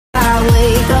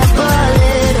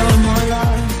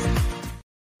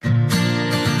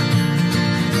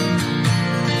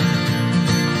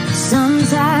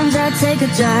take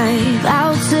a drive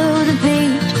out to the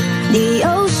beach. The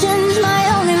ocean's my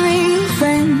only real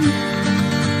friend.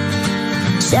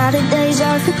 Saturdays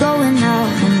are for going out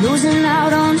and losing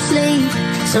out on sleep.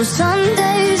 So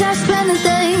Sundays I spend the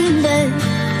day in bed.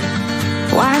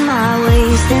 Why am I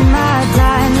wasting my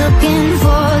time looking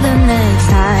for the next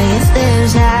high? If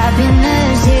there's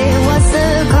happiness here, what's the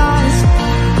cost?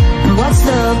 And what's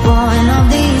the point of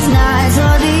these nights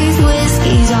or these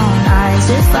whiskeys on ice?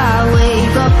 If I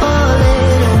wake up a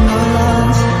little more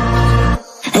lost.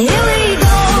 And here we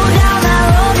go down that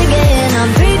road again.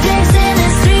 I'm 3 drinks in,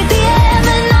 it's 3 p.m.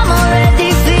 and I'm already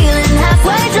feeling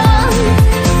halfway drunk.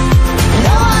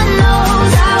 No one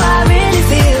knows how I really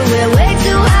feel. We're way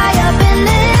too high up in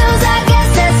the hills. I guess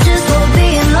that's just what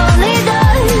being lonely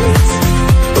does.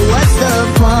 But what's the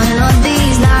point of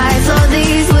these nights or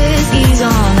these whiskeys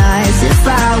on ice? If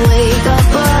I wake up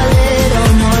a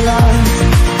little more lost.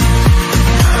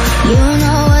 You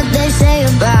know what they say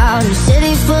about a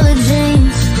city full of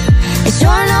dreams. It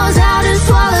sure knows how to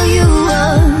swallow you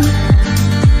up.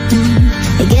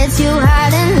 It gets you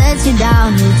high and lets you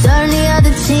down. You turn the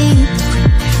other cheek.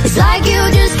 It's like you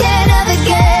just can't ever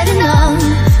get enough.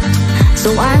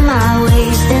 So why am I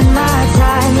wasting my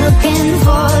time looking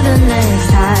for the next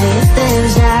high? If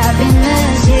there's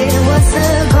happiness here, what's the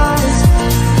cost?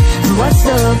 And what's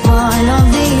the point of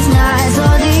these nights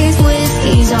or these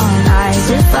whiskeys on ice?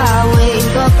 If I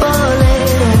wake up a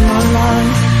little more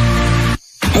lost.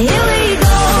 And here we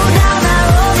go down that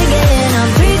road again. I'm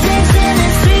 3 drinks in,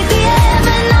 it's 3 p.m.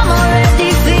 and I'm already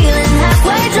feeling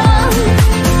halfway drunk.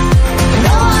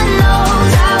 No one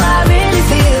knows how I really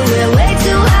feel. We're way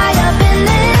too high up in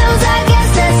the hills. I guess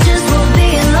that's just what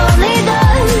being lonely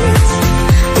does.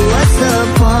 But what's the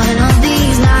point of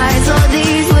these nights or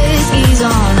these whiskeys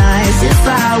on ice? If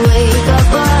I wake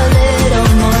up a little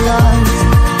more lost.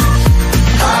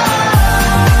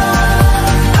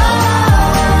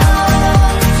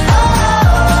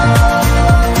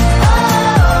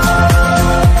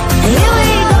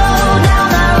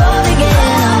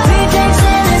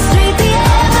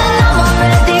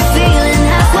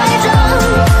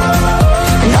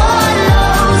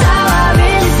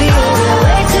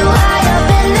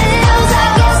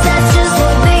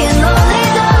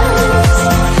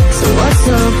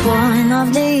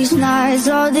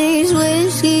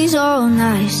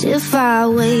 If I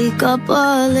wake up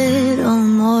a little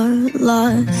more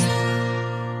lost.